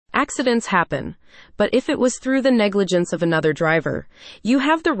Accidents happen, but if it was through the negligence of another driver, you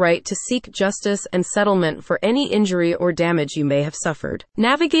have the right to seek justice and settlement for any injury or damage you may have suffered.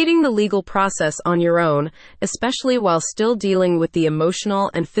 Navigating the legal process on your own, especially while still dealing with the emotional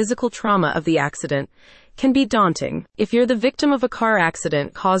and physical trauma of the accident, can be daunting. If you're the victim of a car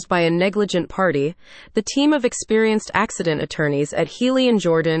accident caused by a negligent party, the team of experienced accident attorneys at Healy &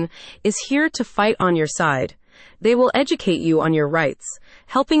 Jordan is here to fight on your side. They will educate you on your rights,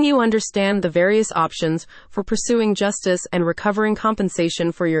 helping you understand the various options for pursuing justice and recovering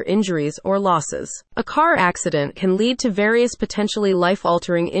compensation for your injuries or losses. A car accident can lead to various potentially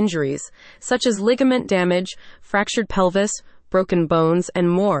life-altering injuries, such as ligament damage, fractured pelvis, broken bones, and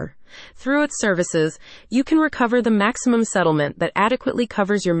more. Through its services, you can recover the maximum settlement that adequately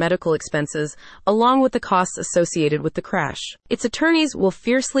covers your medical expenses, along with the costs associated with the crash. Its attorneys will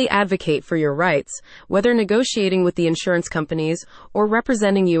fiercely advocate for your rights, whether negotiating with the insurance companies or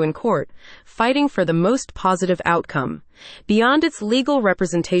representing you in court, fighting for the most positive outcome. Beyond its legal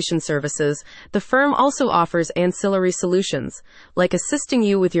representation services, the firm also offers ancillary solutions, like assisting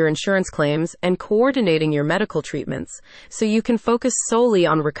you with your insurance claims and coordinating your medical treatments, so you can focus solely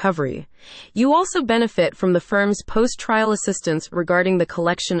on recovery. You also benefit from the firm's post-trial assistance regarding the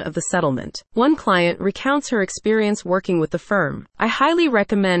collection of the settlement. One client recounts her experience working with the firm. "I highly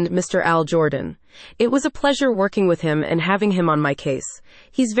recommend Mr. Al Jordan. It was a pleasure working with him and having him on my case.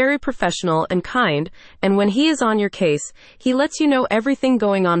 He's very professional and kind, and when he is on your case, he lets you know everything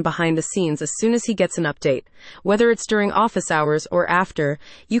going on behind the scenes as soon as he gets an update. Whether it's during office hours or after,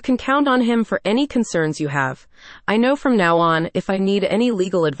 you can count on him for any concerns you have. I know from now on, if I need any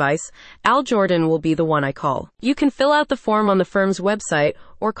legal advice, Al Jordan will be the one I call." You can fill out the form on the firm's website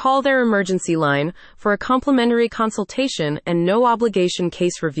or call their emergency line for a complimentary consultation and no-obligation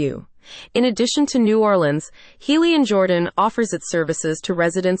case review. In addition to New Orleans, Healy & Jordan offers its services to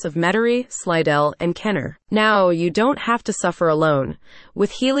residents of Metairie, Slidell, and Kenner. Now, you don't have to suffer alone.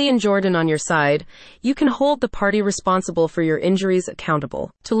 With Healy & Jordan on your side, you can hold the party responsible for your injuries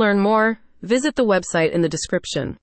accountable. To learn more, visit the website in the description.